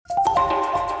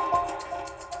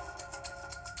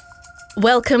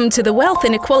Welcome to the Wealth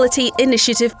Inequality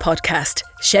Initiative podcast,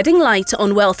 shedding light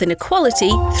on wealth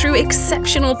inequality through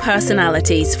exceptional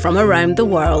personalities from around the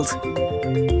world.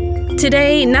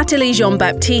 Today, Nathalie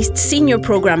Jean-Baptiste, Senior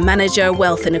Programme Manager,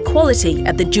 Wealth Inequality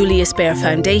at the Julius Baer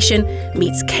Foundation,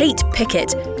 meets Kate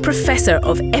Pickett, Professor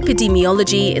of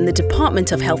Epidemiology in the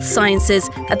Department of Health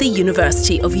Sciences at the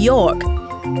University of York.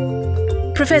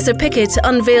 Professor Pickett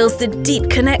unveils the deep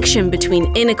connection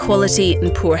between inequality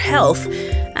and poor health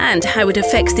and how it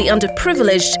affects the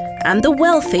underprivileged and the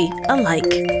wealthy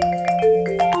alike.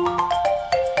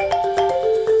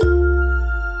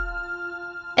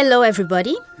 Hello,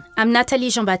 everybody. I'm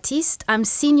Nathalie Jean-Baptiste. I'm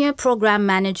Senior Program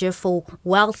Manager for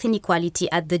Wealth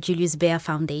Inequality at the Julius Baer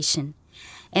Foundation.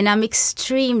 And I'm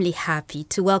extremely happy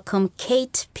to welcome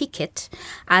Kate Pickett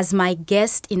as my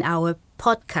guest in our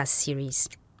podcast series.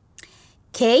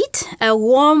 Kate, a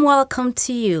warm welcome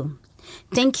to you.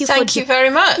 Thank you very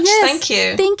much. Yes, thank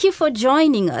you. Thank you for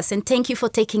joining us, and thank you for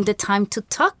taking the time to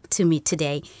talk to me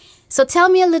today. So tell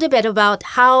me a little bit about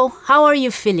how are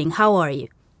you feeling? How are you?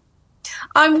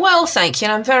 I'm well, thank you,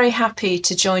 and I'm very happy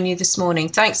to join you this morning.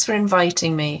 Thanks for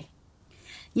inviting me.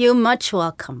 You're much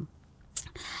welcome.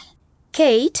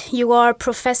 Kate, you are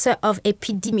Professor of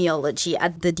Epidemiology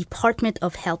at the Department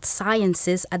of Health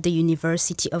Sciences at the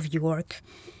University of York.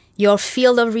 Your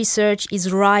field of research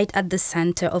is right at the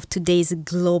center of today's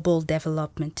global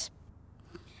development.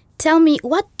 Tell me,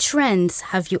 what trends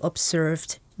have you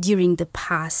observed during the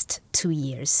past 2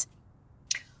 years?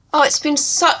 Oh, it's been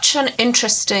such an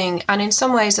interesting and in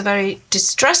some ways a very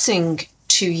distressing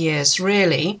 2 years,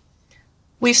 really.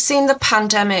 We've seen the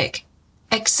pandemic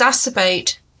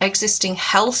exacerbate existing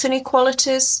health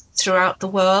inequalities throughout the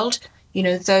world. You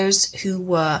know, those who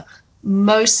were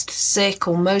most sick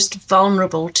or most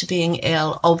vulnerable to being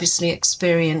ill obviously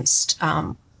experienced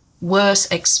worse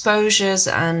exposures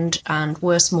and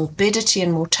worse morbidity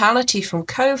and mortality from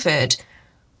COVID.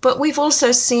 But we've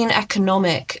also seen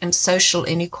economic and social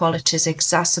inequalities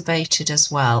exacerbated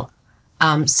as well.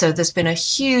 So there's been a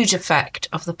huge effect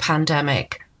of the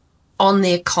pandemic on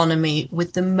the economy,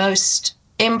 with the most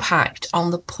impact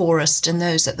on the poorest and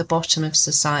those at the bottom of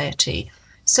society.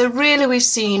 So really we've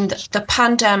seen the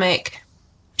pandemic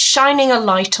shining a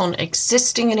light on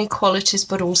existing inequalities,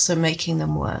 but also making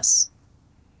them worse.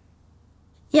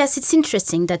 Yes, it's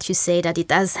interesting that you say that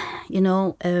it has,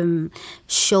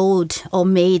 showed or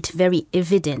made very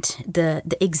evident the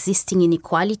existing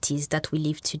inequalities that we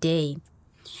live today.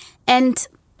 And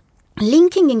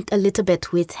linking it a little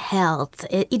bit with health,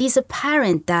 it is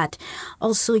apparent that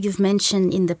also you've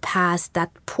mentioned in the past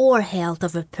that poor health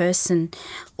of a person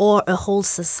or a whole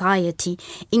society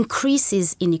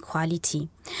increases inequality.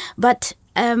 But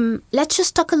let's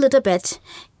just talk a little bit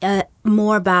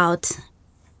more about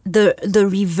the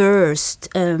reversed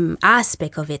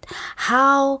aspect of it.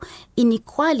 How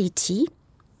inequality,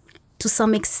 to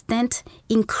some extent,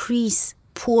 increase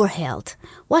poor health.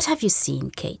 What have you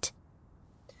seen, Kate?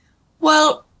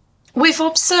 Well, we've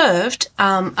observed,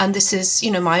 and this is,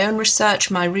 my own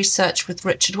research, my research with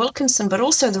Richard Wilkinson, but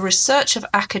also the research of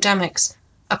academics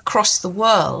across the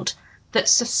world, that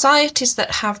societies that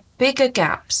have bigger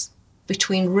gaps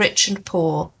between rich and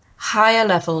poor, higher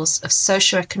levels of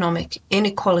socioeconomic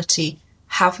inequality,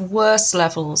 have worse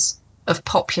levels of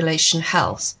population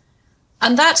health.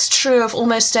 And that's true of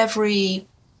almost every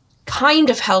kind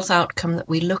of health outcome that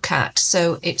we look at.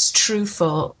 So it's true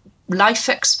for life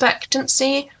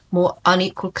expectancy. More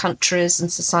unequal countries and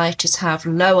societies have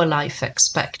lower life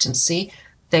expectancy.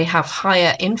 They have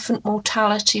higher infant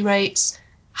mortality rates,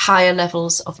 higher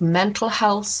levels of mental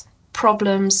health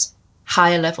problems,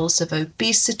 higher levels of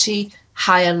obesity,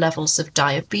 higher levels of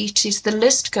diabetes. The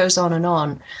list goes on and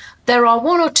on. There are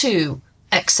one or two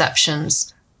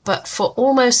exceptions, but for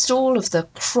almost all of the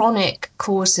chronic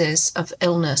causes of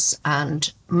illness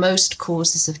and most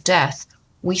causes of death,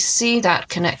 we see that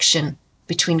connection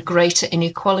between greater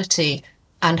inequality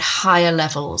and higher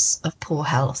levels of poor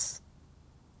health.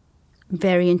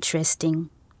 Very interesting.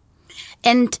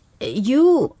 And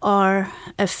you are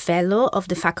a fellow of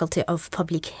the Faculty of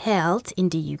Public Health in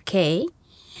the UK,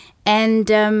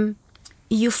 and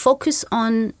you focus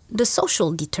on the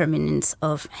social determinants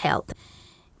of health.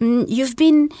 You've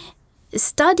been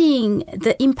studying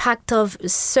the impact of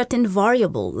certain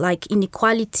variables like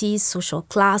inequalities, social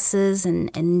classes, and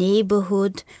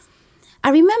neighbourhood. I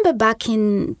remember back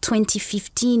in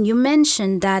 2015, you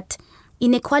mentioned that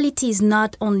inequality is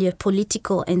not only a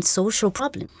political and social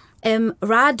problem.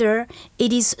 Rather,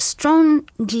 it is strongly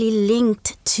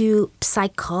linked to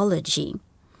psychology.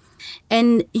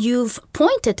 And you've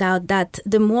pointed out that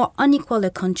the more unequal a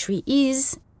country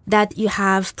is, that you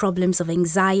have problems of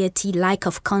anxiety, lack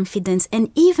of confidence,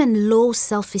 and even low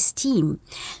self-esteem.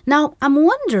 Now, I'm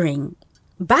wondering,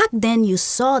 back then you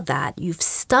saw that, you've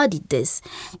studied this,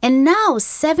 and now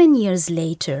 7 years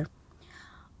later,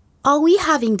 are we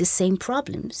having the same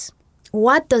problems?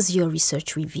 What does your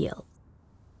research reveal?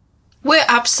 We're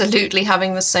absolutely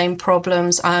having the same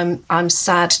problems, I'm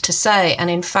sad to say.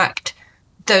 And in fact,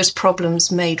 those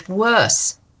problems made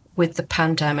worse with the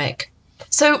pandemic.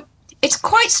 So it's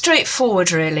quite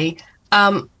straightforward, really.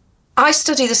 I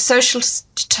study the social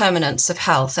determinants of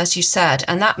health, as you said,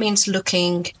 and that means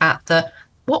looking at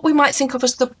what we might think of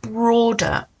as the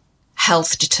broader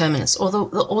health determinants, or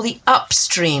the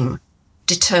upstream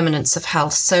determinants of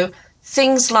health. So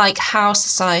things like how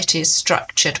society is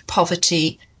structured,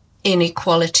 poverty,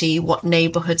 inequality, what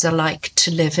neighbourhoods are like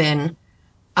to live in,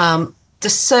 the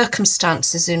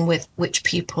circumstances in which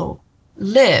people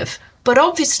live. But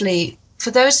obviously,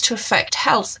 for those to affect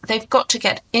health, they've got to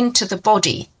get into the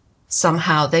body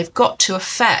somehow. They've got to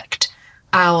affect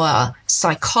our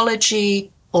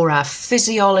psychology or our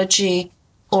physiology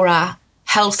or our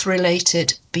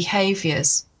health-related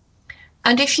behaviours.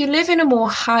 And if you live in a more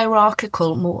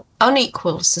hierarchical, more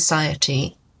unequal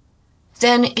society,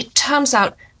 then it turns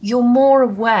out you're more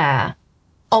aware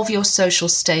of your social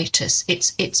status.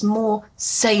 It's more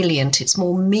salient, it's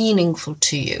more meaningful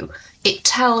to you. It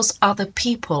tells other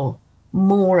people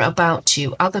more about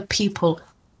you. Other people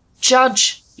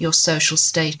judge your social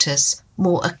status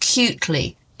more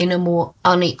acutely in a more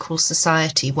unequal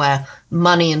society where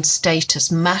money and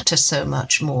status matter so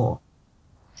much more.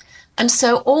 And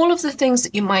so all of the things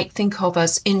that you might think of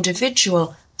as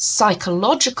individual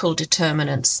psychological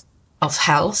determinants of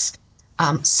health,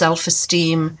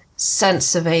 self-esteem,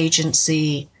 sense of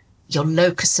agency, your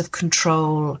locus of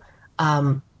control,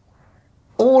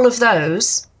 all of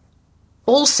those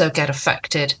also get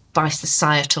affected by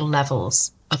societal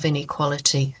levels of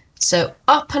inequality. So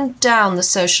up and down the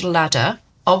social ladder,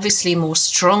 obviously more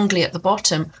strongly at the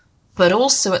bottom, but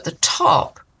also at the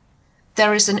top,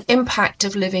 there is an impact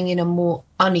of living in a more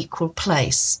unequal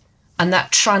place. And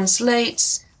that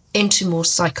translates into more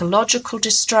psychological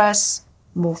distress,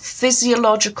 more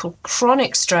physiological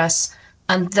chronic stress,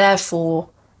 and therefore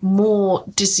more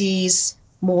disease,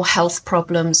 more health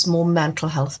problems, more mental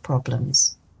health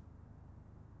problems.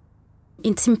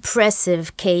 It's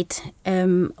impressive, Kate,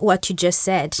 what you just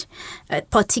said,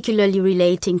 particularly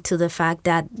relating to the fact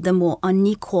that the more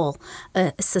unequal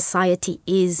society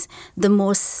is, the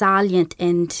more salient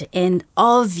and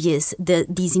obvious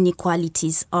these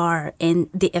inequalities are, and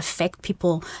they affect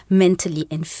people mentally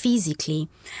and physically.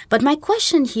 But my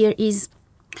question here is,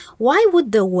 why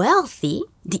would the wealthy,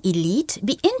 the elite,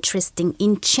 be interested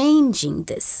in changing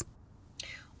this?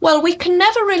 Well, we can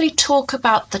never really talk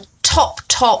about the top,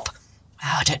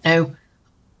 I don't know,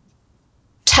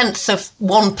 10th of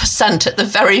 1% at the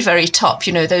very, very top,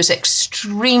 those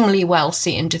extremely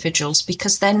wealthy individuals,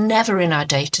 because they're never in our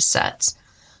data sets.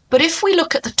 But if we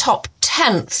look at the top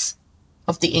 10th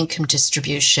of the income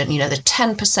distribution, the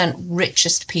 10%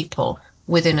 richest people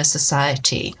within a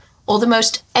society, or the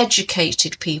most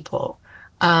educated people,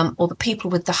 or the people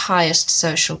with the highest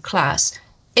social class,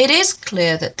 it is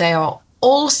clear that they are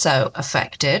also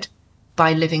affected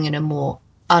by living in a more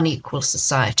unequal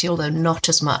society, although not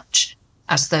as much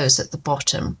as those at the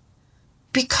bottom,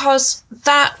 because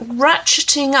that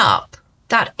ratcheting up,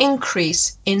 that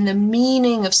increase in the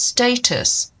meaning of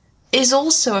status is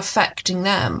also affecting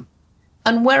them.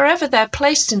 And wherever they're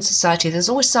placed in society, there's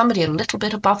always somebody a little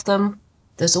bit above them.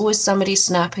 There's always somebody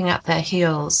snapping at their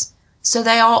heels. So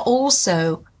they are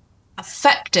also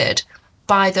affected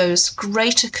by those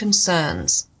greater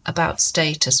concerns about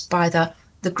status, by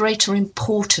the greater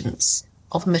importance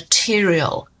of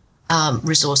material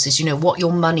resources, what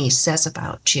your money says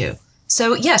about you.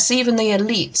 So yes, even the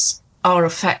elites are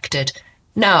affected.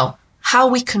 Now, how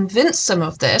we convince some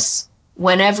of this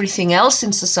when everything else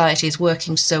in society is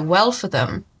working so well for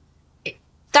them,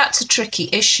 that's a tricky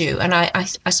issue. And I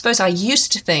suppose I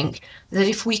used to think that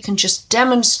if we can just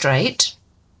demonstrate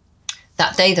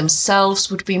that they themselves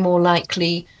would be more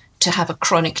likely to have a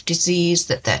chronic disease,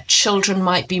 that their children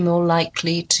might be more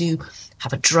likely to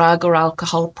have a drug or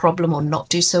alcohol problem or not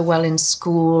do so well in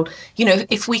school.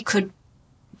 If we could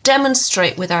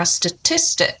demonstrate with our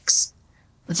statistics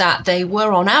that they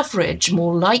were on average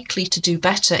more likely to do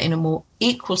better in a more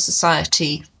equal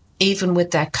society, even with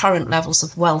their current levels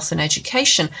of wealth and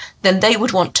education, then they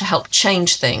would want to help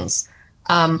change things.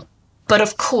 But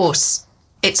of course,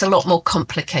 it's a lot more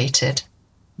complicated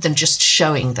than just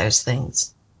showing those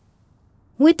things.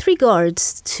 With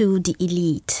regards to the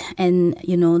elite and,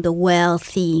 the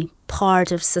wealthy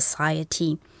part of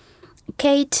society,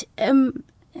 Kate,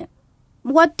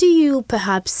 what do you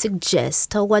perhaps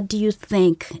suggest, or what do you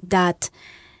think that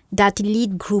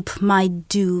elite group might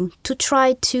do to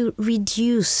try to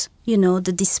reduce,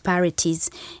 the disparities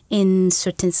in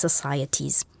certain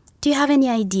societies? Do you have any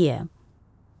idea?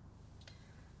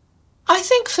 I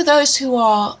think for those who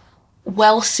are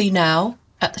wealthy now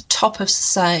at the top of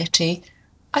society,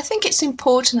 I think it's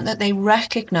important that they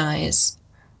recognize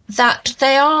that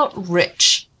they are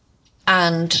rich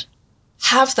and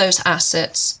have those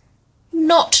assets,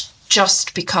 not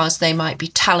just because they might be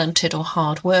talented or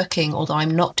hardworking, although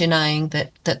I'm not denying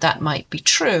that might be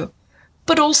true,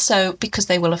 but also because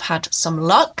they will have had some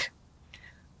luck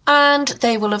and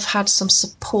they will have had some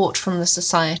support from the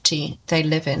society they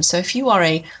live in. So if you are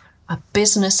a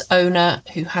business owner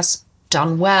who has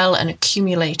done well and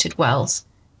accumulated wealth,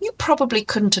 you probably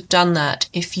couldn't have done that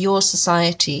if your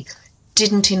society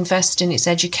didn't invest in its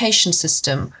education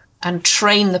system and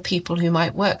train the people who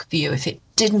might work for you, if it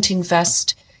didn't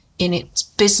invest in its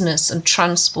business and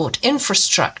transport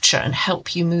infrastructure and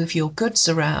help you move your goods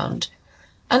around.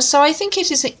 And so I think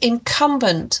it is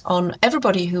incumbent on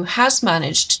everybody who has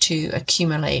managed to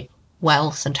accumulate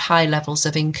wealth and high levels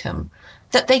of income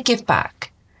that they give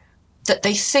back, that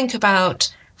they think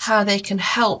about how they can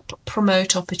help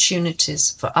promote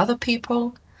opportunities for other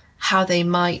people, how they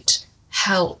might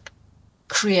help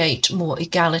create more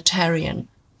egalitarian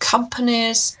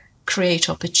companies, create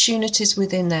opportunities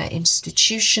within their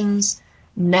institutions,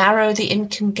 narrow the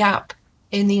income gap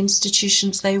in the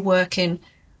institutions they work in,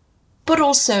 but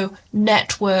also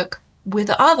network with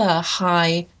other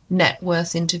high net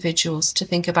worth individuals to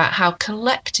think about how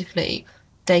collectively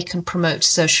they can promote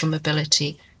social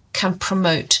mobility, can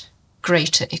promote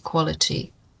greater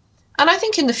equality. And I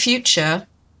think in the future,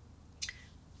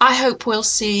 I hope we'll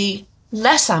see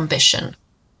less ambition,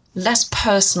 less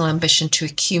personal ambition to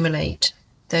accumulate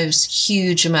those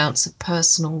huge amounts of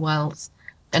personal wealth,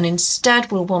 and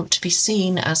instead we'll want to be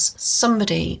seen as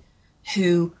somebody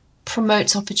who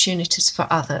promotes opportunities for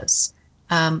others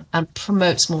and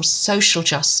promotes more social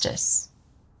justice.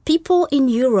 People in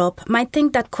Europe might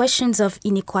think that questions of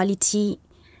inequality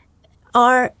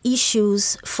are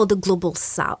issues for the global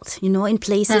south, in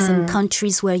places and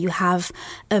countries where you have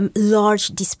large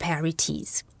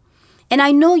disparities. And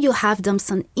I know you have done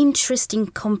some interesting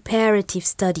comparative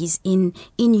studies in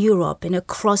Europe and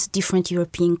across different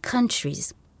European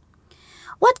countries.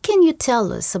 What can you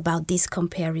tell us about this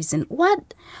comparison?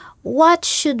 What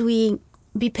should we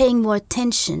be paying more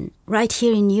attention right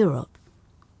here in Europe?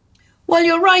 Well,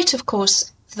 you're right, of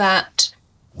course, that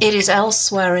it is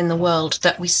elsewhere in the world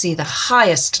that we see the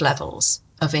highest levels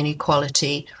of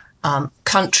inequality.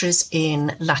 Countries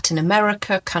in Latin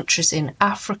America, countries in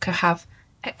Africa have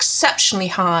exceptionally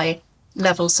high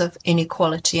levels of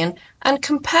inequality. And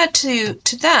compared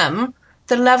to them,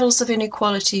 the levels of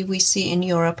inequality we see in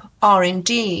Europe are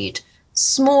indeed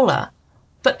smaller.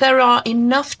 But there are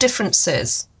enough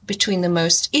differences between the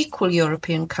most equal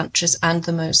European countries and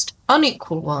the most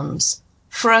unequal ones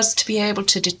for us to be able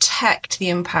to detect the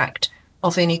impact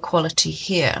of inequality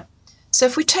here. So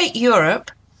if we take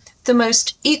Europe, the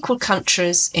most equal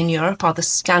countries in Europe are the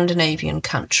Scandinavian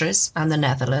countries and the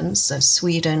Netherlands, so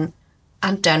Sweden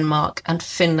and Denmark and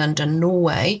Finland and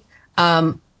Norway,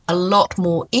 a lot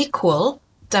more equal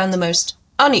than the most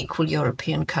unequal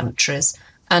European countries.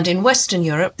 And in Western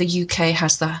Europe, the UK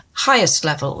has the highest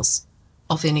levels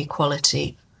of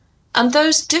inequality. And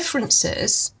those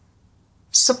differences,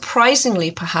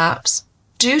 surprisingly perhaps,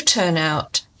 do turn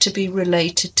out to be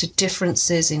related to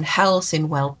differences in health, in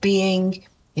well-being,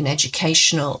 in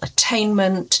educational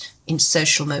attainment, in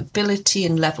social mobility,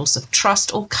 in levels of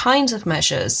trust, all kinds of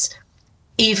measures,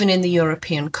 even in the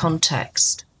European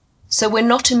context. So we're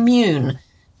not immune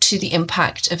to the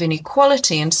impact of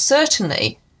inequality, and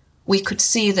certainly we could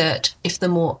see that if the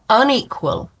more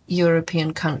unequal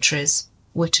European countries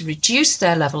were to reduce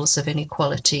their levels of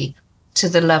inequality to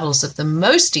the levels of the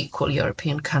most equal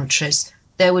European countries,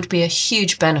 there would be a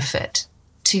huge benefit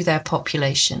to their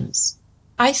populations.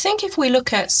 I think if we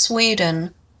look at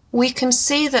Sweden, we can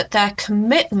see that their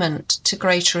commitment to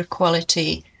greater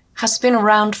equality has been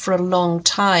around for a long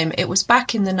time. It was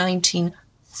back in the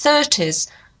 1930s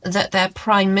that their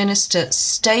prime minister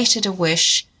stated a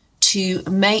wish to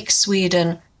make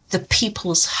Sweden the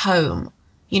people's home,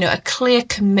 a clear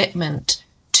commitment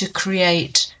to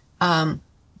create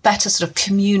better sort of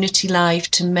community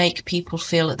life, to make people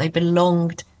feel that they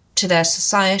belonged to their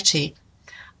society.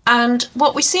 And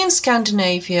what we see in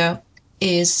Scandinavia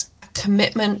is a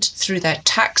commitment through their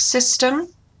tax system.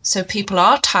 So people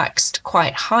are taxed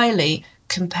quite highly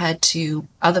compared to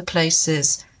other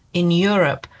places in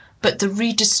Europe, but the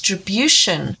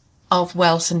redistribution of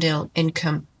wealth and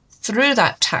income through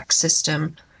that tax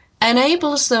system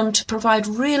enables them to provide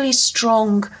really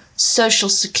strong social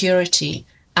security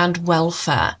and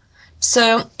welfare.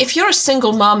 So if you're a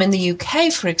single mum in the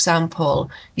UK, for example,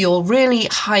 you're really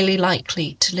highly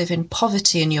likely to live in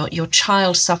poverty and your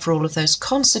child suffer all of those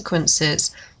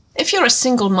consequences. If you're a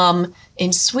single mum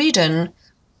in Sweden,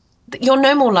 you're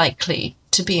no more likely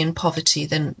to be in poverty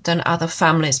than other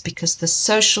families, because the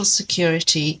social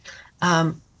security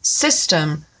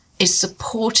system is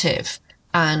supportive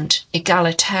and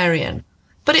egalitarian.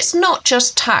 But it's not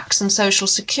just tax and social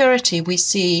security. We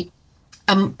see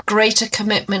a greater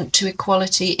commitment to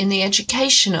equality in the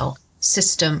educational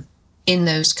system in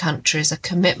those countries, a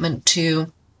commitment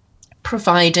to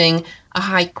providing a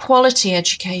high quality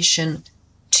education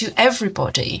to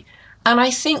everybody. And I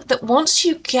think that once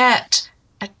you get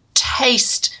a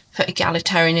taste for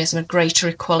egalitarianism and greater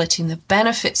equality and the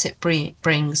benefits it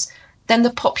brings, then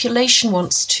the population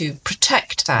wants to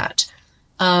protect that.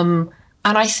 And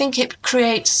I think it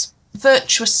creates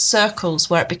virtuous circles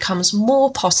where it becomes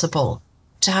more possible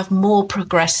to have more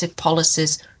progressive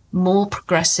policies, more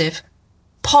progressive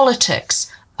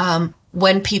politics,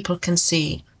 when people can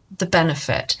see the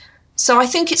benefit. So I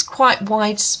think it's quite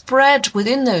widespread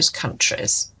within those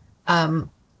countries, the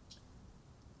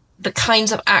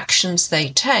kinds of actions they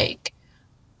take.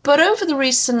 But over the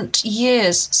recent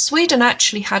years, Sweden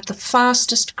actually had the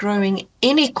fastest growing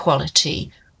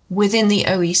inequality within the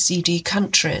OECD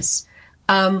countries.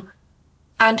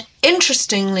 And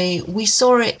interestingly, we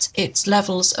saw its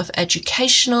levels of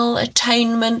educational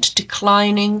attainment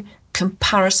declining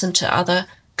comparison to other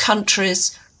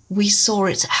countries. We saw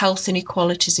its health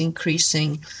inequalities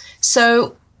increasing.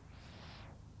 So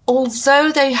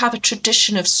although they have a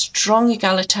tradition of strong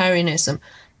egalitarianism,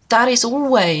 that is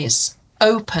always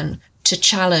open to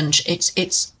challenge.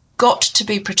 It's got to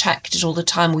be protected all the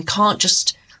time. We can't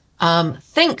just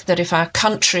think that if our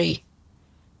country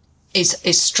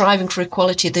is striving for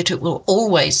equality, that it will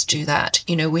always do that.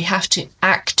 You know, we have to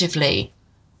actively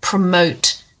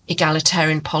promote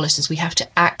egalitarian policies. We have to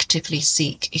actively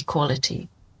seek equality.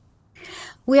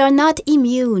 We are not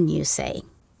immune, you say.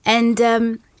 And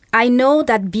I know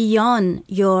that beyond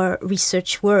your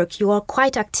research work, you are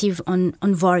quite active on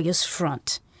various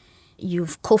fronts.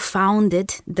 You've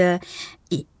co-founded the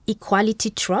Equality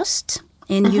Trust,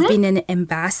 and you've been an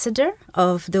ambassador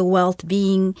of the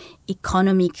Well-Being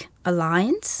Economic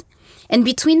Alliance. And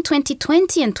between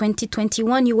 2020 and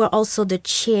 2021, you were also the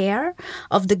chair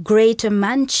of the Greater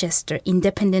Manchester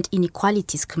Independent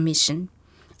Inequalities Commission,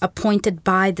 appointed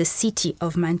by the City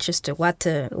of Manchester. What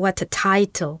a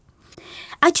title.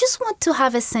 I just want to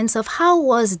have a sense of how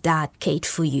was that, Kate,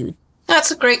 for you?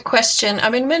 That's a great question. I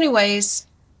mean, in many ways,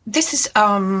 this is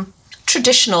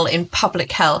traditional in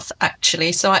public health,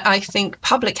 actually. So I think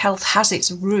public health has its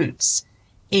roots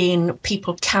in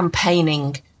people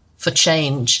campaigning for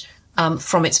change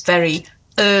from its very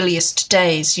earliest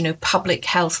days. You know, public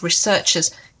health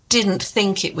researchers didn't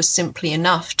think it was simply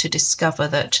enough to discover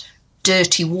that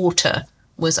dirty water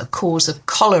was a cause of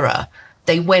cholera.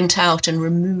 They went out and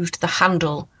removed the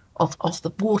handle of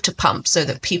the water pump so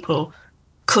that people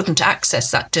couldn't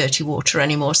access that dirty water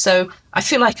anymore. So I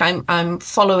feel like I'm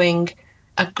following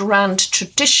a grand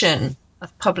tradition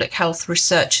of public health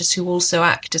researchers who also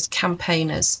act as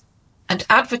campaigners and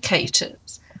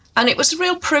advocators. And it was a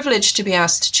real privilege to be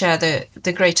asked to chair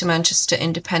the Greater Manchester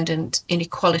Independent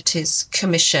Inequalities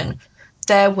Commission.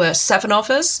 There were 7 of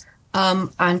us,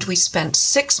 and we spent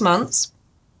 6 months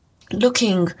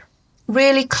looking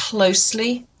really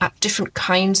closely at different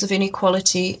kinds of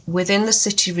inequality within the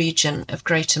city region of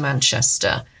Greater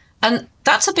Manchester. And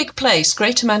that's a big place.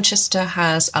 Greater Manchester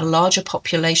has a larger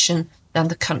population than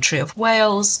the country of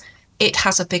Wales. It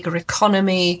has a bigger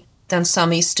economy than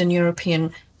some Eastern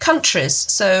European countries.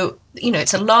 So, you know,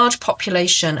 it's a large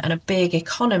population and a big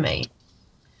economy.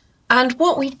 And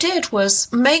what we did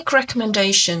was make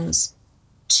recommendations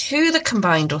to the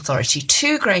combined authority,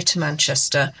 to Greater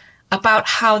Manchester, about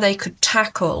how they could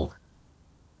tackle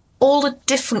all the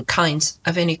different kinds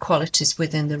of inequalities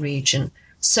within the region.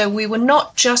 So we were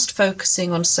not just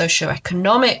focusing on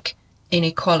socioeconomic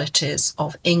inequalities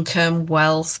of income,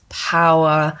 wealth,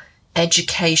 power,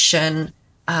 education,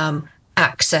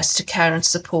 access to care and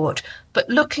support, but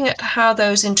looking at how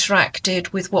those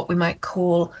interacted with what we might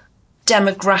call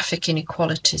demographic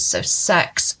inequalities, so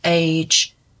sex,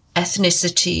 age,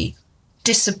 ethnicity,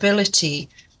 disability,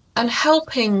 and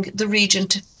helping the region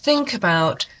to think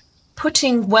about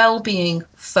putting well-being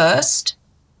first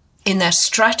in their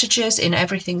strategies, in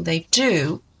everything they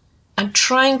do, and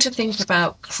trying to think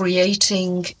about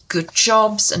creating good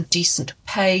jobs and decent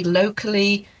pay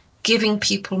locally giving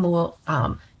people more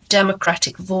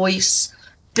democratic voice,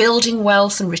 building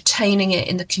wealth and retaining it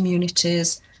in the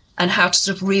communities, and how to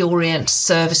sort of reorient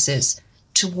services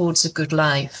towards a good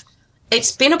life.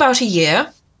 It's been about a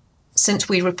year since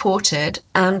we reported,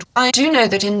 and I do know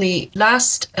that in the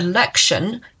last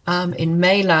election, in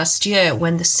May last year,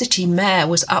 when the city mayor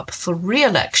was up for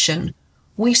re-election,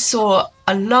 we saw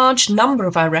a large number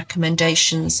of our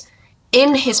recommendations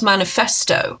in his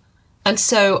manifesto. And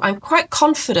so I'm quite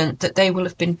confident that they will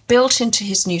have been built into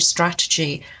his new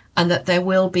strategy and that there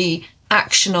will be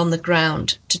action on the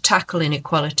ground to tackle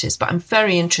inequalities. But I'm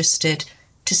very interested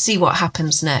to see what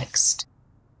happens next.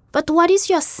 But what is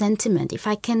your sentiment, if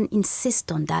I can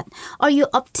insist on that? Are you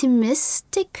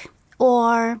optimistic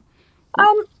or...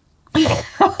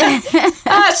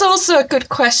 That's also a good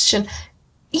question.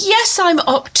 Yes, I'm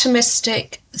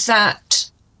optimistic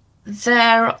that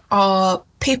there are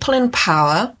people in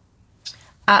power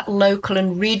at local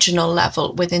and regional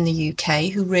level within the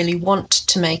UK who really want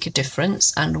to make a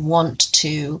difference and want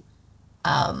to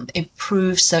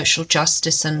improve social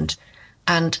justice and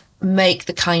make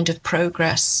the kind of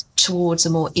progress towards a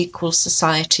more equal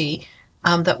society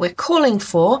that we're calling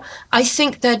for. I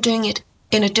think they're doing it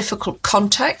in a difficult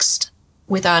context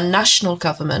with our national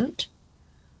government.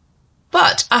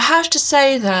 But I have to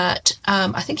say that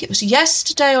I think it was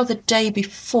yesterday or the day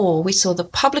before we saw the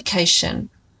publication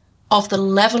of the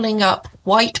Levelling Up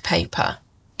white paper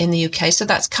in the UK. So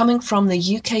that's coming from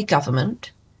the UK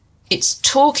government. It's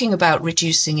talking about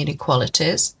reducing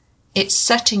inequalities. It's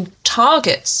setting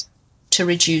targets to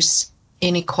reduce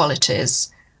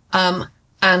inequalities and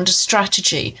a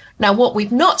strategy. Now, what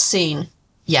we've not seen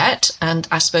yet, and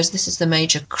I suppose this is the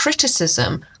major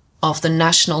criticism of the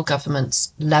national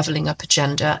government's levelling up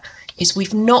agenda, is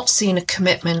we've not seen a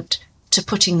commitment to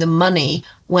putting the money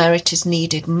where it is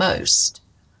needed most.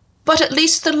 But at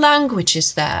least the language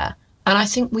is there. And I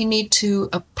think we need to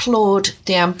applaud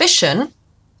the ambition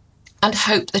and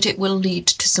hope that it will lead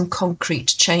to some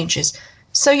concrete changes.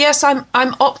 So yes,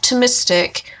 I'm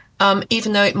optimistic,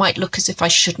 even though it might look as if I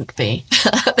shouldn't be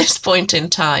at this point in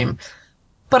time.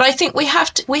 But I think we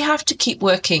have to keep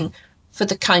working for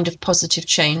the kind of positive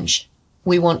change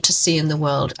we want to see in the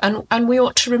world. And we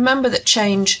ought to remember that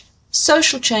change,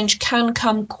 social change, can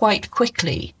come quite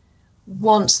quickly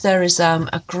once there is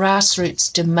a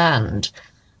grassroots demand.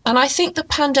 And I think the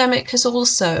pandemic has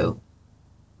also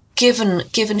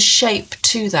given shape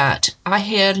to that. I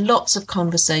hear lots of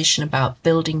conversation about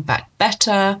building back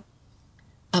better,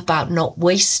 about not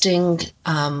wasting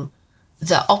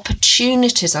the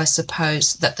opportunities, I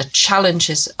suppose, that the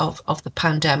challenges of the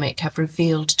pandemic have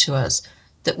revealed to us,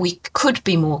 that we could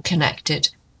be more connected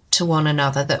to one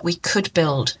another, that we could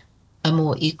build a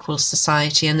more equal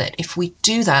society, and that if we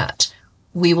do that,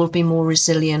 we will be more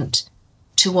resilient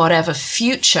to whatever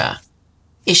future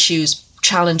issues,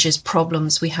 challenges,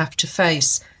 problems we have to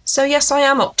face. So yes, I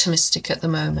am optimistic at the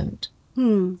moment.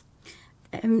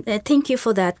 Thank you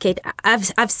for that, Kate.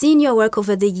 I've seen your work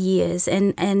over the years,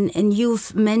 and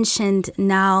you've mentioned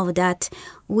now that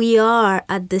we are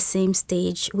at the same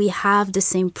stage. We have the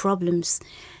same problems.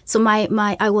 So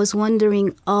I was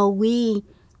wondering, do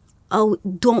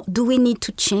we need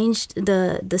to change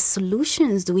the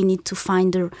solutions? Do we need to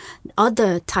find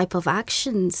other type of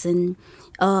actions? And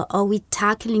are we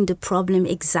tackling the problem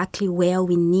exactly where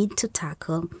we need to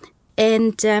tackle?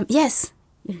 And yes.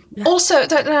 Also,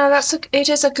 it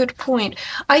is a good point.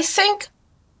 I think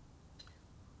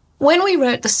when we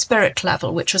wrote The Spirit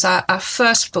Level, which was our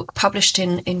first book published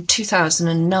in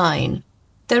 2009,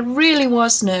 there really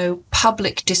was no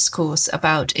public discourse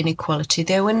about inequality.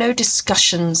 There were no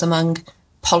discussions among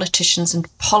politicians and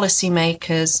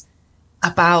policymakers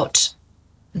about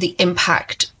the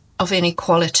impact of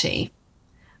inequality.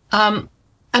 And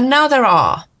now there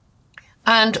are.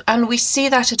 And we see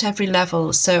that at every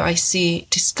level. So I see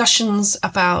discussions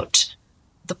about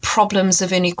the problems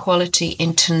of inequality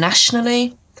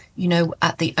internationally,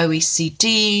 at the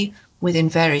OECD, within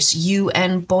various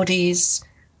UN bodies.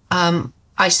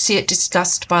 I see it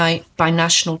discussed by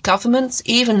national governments,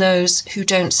 even those who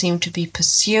don't seem to be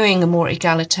pursuing a more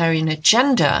egalitarian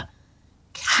agenda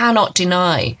cannot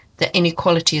deny that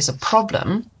inequality is a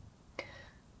problem.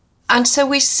 And so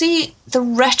we see the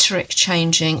rhetoric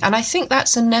changing, and I think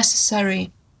that's a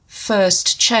necessary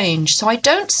first change. So I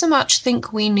don't so much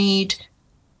think we need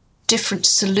different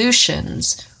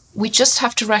solutions. We just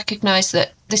have to recognize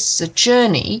that this is a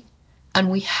journey, and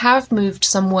we have moved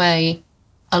some way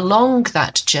along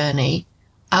that journey,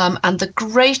 and the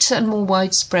greater and more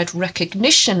widespread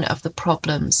recognition of the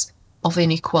problems of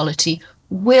inequality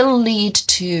will lead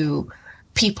to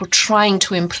people trying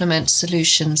to implement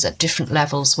solutions at different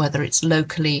levels, whether it's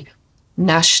locally,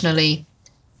 nationally,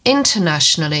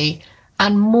 internationally,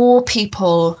 and more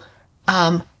people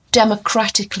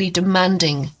democratically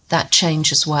demanding that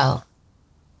change as well.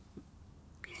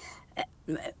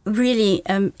 Really,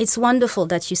 it's wonderful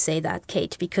that you say that,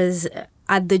 Kate, because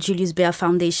at the Julius Baer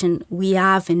Foundation, we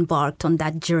have embarked on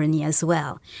that journey as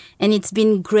well. And it's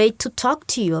been great to talk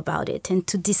to you about it and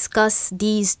to discuss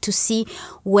these, to see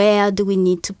where do we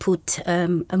need to put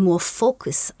a more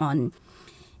focus on.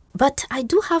 But I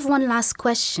do have one last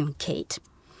question, Kate.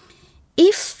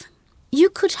 If you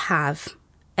could have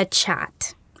a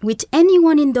chat with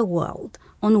anyone in the world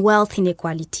on wealth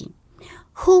inequality,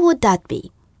 who would that be?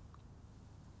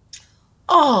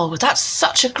 Oh, that's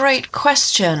such a great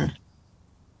question.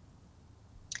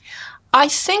 I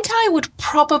think I would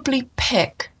probably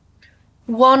pick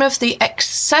one of the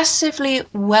excessively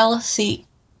wealthy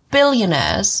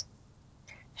billionaires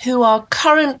who are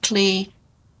currently,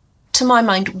 to my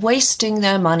mind, wasting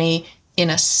their money in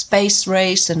a space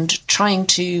race and trying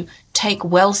to take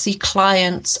wealthy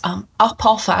clients up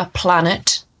off our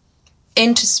planet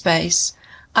into space.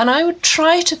 And I would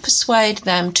try to persuade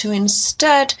them to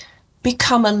instead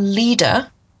become a leader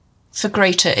for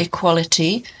greater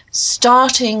equality,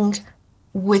 starting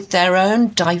with their own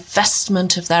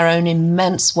divestment of their own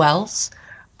immense wealth,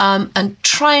 and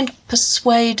try and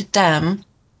persuade them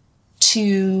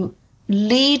to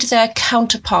lead their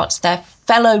counterparts, their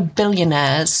fellow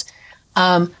billionaires,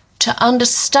 to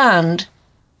understand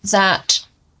that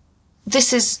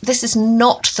this is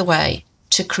not the way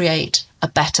to create a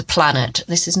better planet.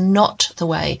 This is not the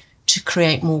way to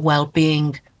create more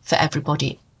well-being for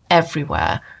everybody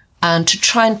everywhere, and to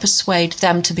try and persuade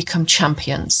them to become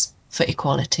champions for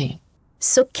equality.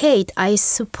 So, Kate, I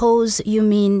suppose you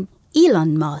mean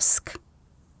Elon Musk,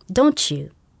 don't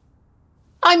you?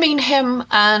 I mean him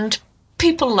and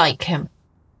people like him.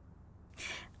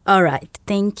 All right.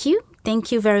 Thank you.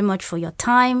 Thank you very much for your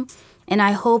time. And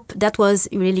I hope that was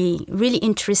really, really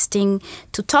interesting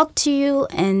to talk to you.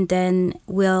 And then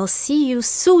we'll see you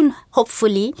soon,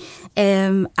 hopefully,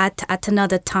 at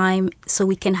another time, so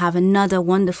we can have another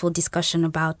wonderful discussion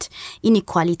about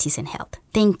inequalities in health.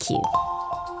 Thank you.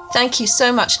 Thank you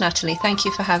so much, Nathalie. Thank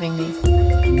you for having me.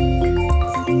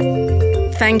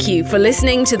 Thank you for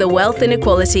listening to the Wealth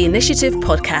Inequality Initiative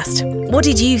podcast. What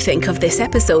did you think of this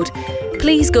episode?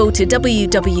 Please go to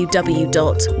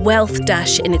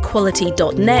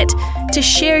www.wealth-inequality.net to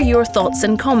share your thoughts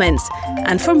and comments,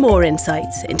 and for more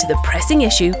insights into the pressing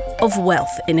issue of wealth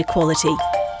inequality.